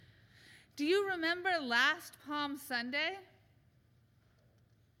Do you remember last Palm Sunday?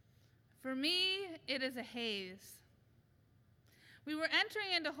 For me, it is a haze. We were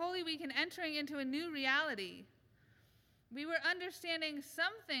entering into Holy Week and entering into a new reality. We were understanding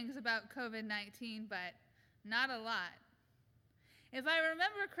some things about COVID-19, but not a lot. If I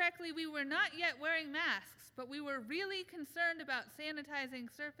remember correctly, we were not yet wearing masks, but we were really concerned about sanitizing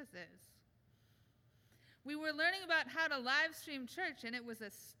surfaces. We were learning about how to live stream church, and it was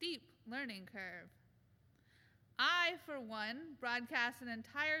a steep learning curve. I, for one, broadcast an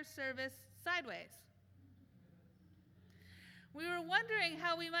entire service sideways. We were wondering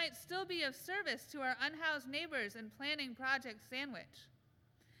how we might still be of service to our unhoused neighbors in planning Project Sandwich.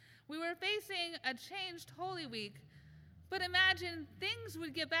 We were facing a changed Holy Week, but imagine things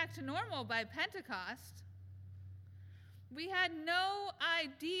would get back to normal by Pentecost. We had no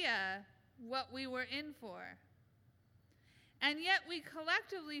idea what we were in for. And yet we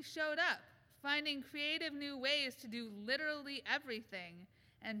collectively showed up, finding creative new ways to do literally everything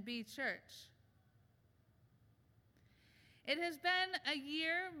and be church. It has been a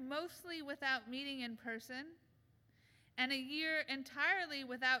year mostly without meeting in person, and a year entirely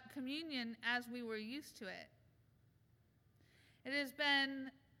without communion as we were used to it. It has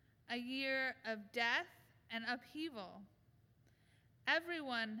been a year of death and upheaval.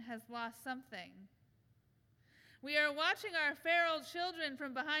 Everyone has lost something. We are watching our feral children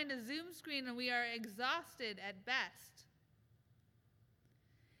from behind a Zoom screen, and we are exhausted at best.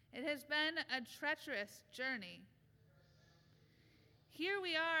 It has been a treacherous journey. Here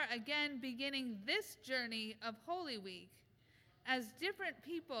we are again beginning this journey of Holy Week as different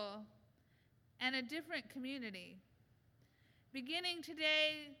people and a different community. Beginning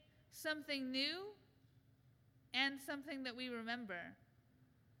today something new and something that we remember.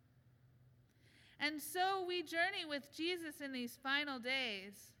 And so we journey with Jesus in these final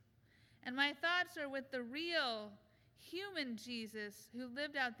days. And my thoughts are with the real human Jesus who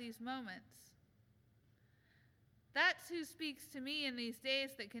lived out these moments. That's who speaks to me in these days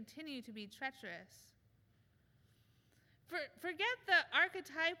that continue to be treacherous. Forget the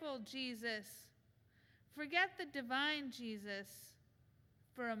archetypal Jesus. Forget the divine Jesus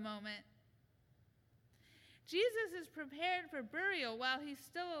for a moment. Jesus is prepared for burial while he's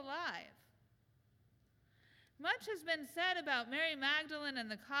still alive. Much has been said about Mary Magdalene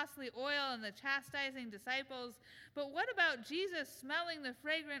and the costly oil and the chastising disciples, but what about Jesus smelling the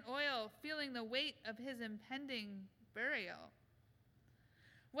fragrant oil, feeling the weight of his impending burial?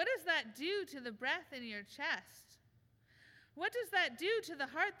 What does that do to the breath in your chest? What does that do to the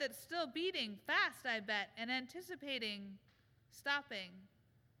heart that's still beating fast, I bet, and anticipating stopping?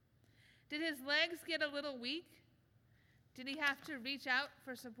 Did his legs get a little weak? Did he have to reach out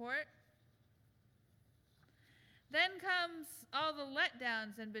for support? Then comes all the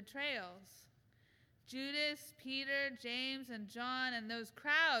letdowns and betrayals. Judas, Peter, James, and John, and those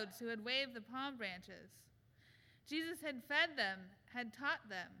crowds who had waved the palm branches. Jesus had fed them, had taught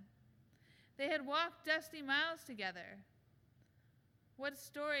them. They had walked dusty miles together. What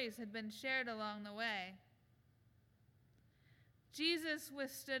stories had been shared along the way? Jesus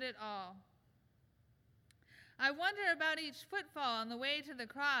withstood it all. I wonder about each footfall on the way to the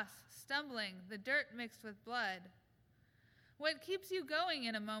cross, stumbling, the dirt mixed with blood. What keeps you going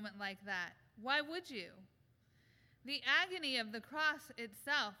in a moment like that? Why would you? The agony of the cross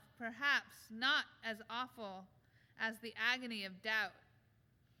itself, perhaps not as awful as the agony of doubt.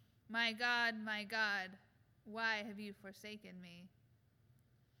 My God, why have you forsaken me?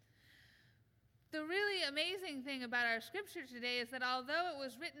 The really amazing thing about our scripture today is that although it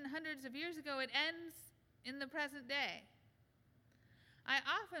was written hundreds of years ago, it ends in the present day. I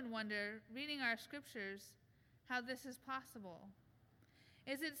often wonder, reading our scriptures, how this is possible.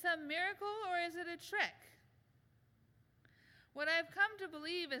 Is it some miracle or is it a trick? What I've come to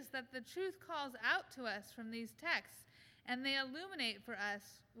believe is that the truth calls out to us from these texts, and they illuminate for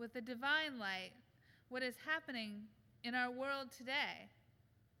us with the divine light what is happening in our world today.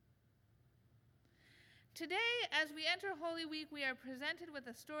 Today, as we enter Holy Week, we are presented with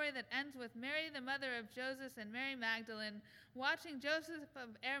a story that ends with Mary, the mother of Joseph, and Mary Magdalene watching Joseph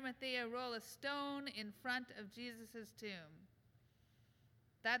of Arimathea roll a stone in front of Jesus' tomb.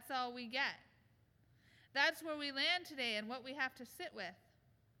 That's all we get. That's where we land today and what we have to sit with.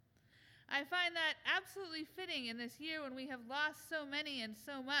 I find that absolutely fitting in this year when we have lost so many and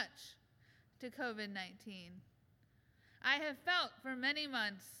so much to COVID-19. I have felt for many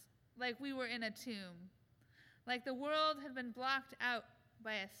months like we were in a tomb, like the world had been blocked out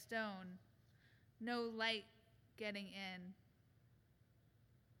by a stone, no light getting in.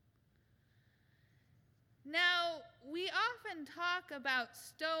 Now, we often talk about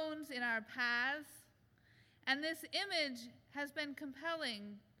stones in our paths, and this image has been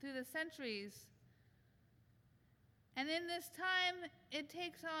compelling through the centuries. And in this time, it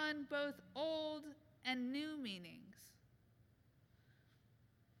takes on both old and new meanings.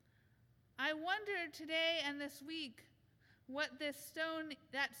 I wonder today and this week what that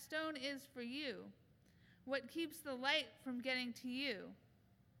stone is for you, what keeps the light from getting to you.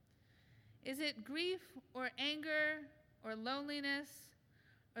 Is it grief or anger or loneliness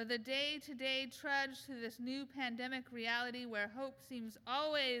or the day-to-day trudge through this new pandemic reality where hope seems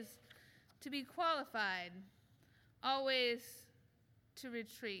always to be qualified, always to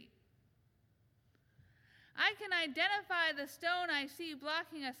retreat? I can identify the stone I see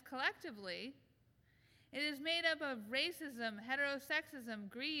blocking us collectively. It is made up of racism, heterosexism,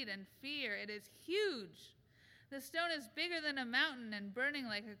 greed, and fear. It is huge. The stone is bigger than a mountain and burning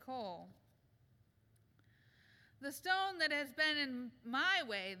like a coal. The stone that has been in my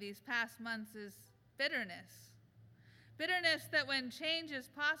way these past months is bitterness. Bitterness that when change is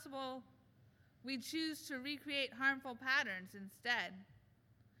possible, we choose to recreate harmful patterns instead.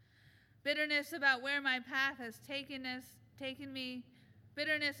 Bitterness about where my path has taken me.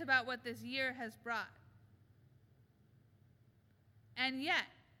 Bitterness about what this year has brought. And yet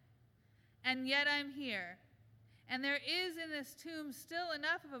I'm here. And there is in this tomb still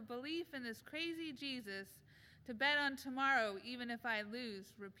enough of a belief in this crazy Jesus to bet on tomorrow, even if I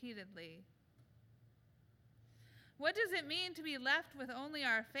lose repeatedly. What does it mean to be left with only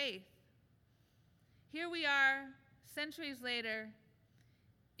our faith? Here we are, centuries later,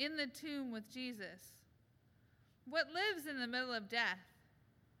 in the tomb with Jesus. What lives in the middle of death?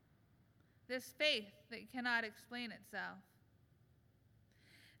 This faith that cannot explain itself.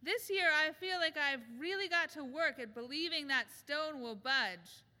 This year, I feel like I've really got to work at believing that stone will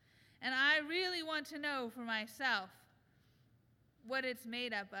budge. And I really want to know for myself what it's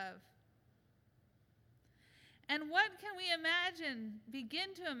made up of. And what can we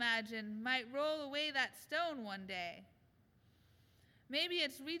begin to imagine, might roll away that stone one day? Maybe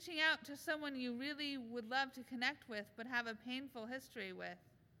it's reaching out to someone you really would love to connect with but have a painful history with.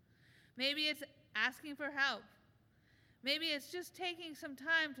 Maybe it's asking for help. Maybe it's just taking some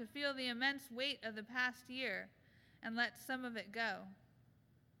time to feel the immense weight of the past year and let some of it go.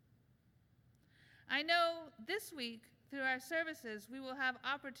 I know this week, through our services, we will have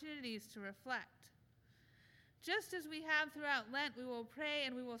opportunities to reflect. Just as we have throughout Lent, we will pray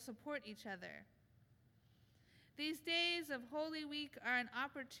and we will support each other. These days of Holy Week are an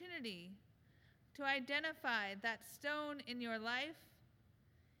opportunity to identify that stone in your life,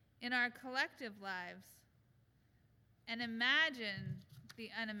 in our collective lives, and imagine the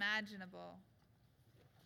unimaginable.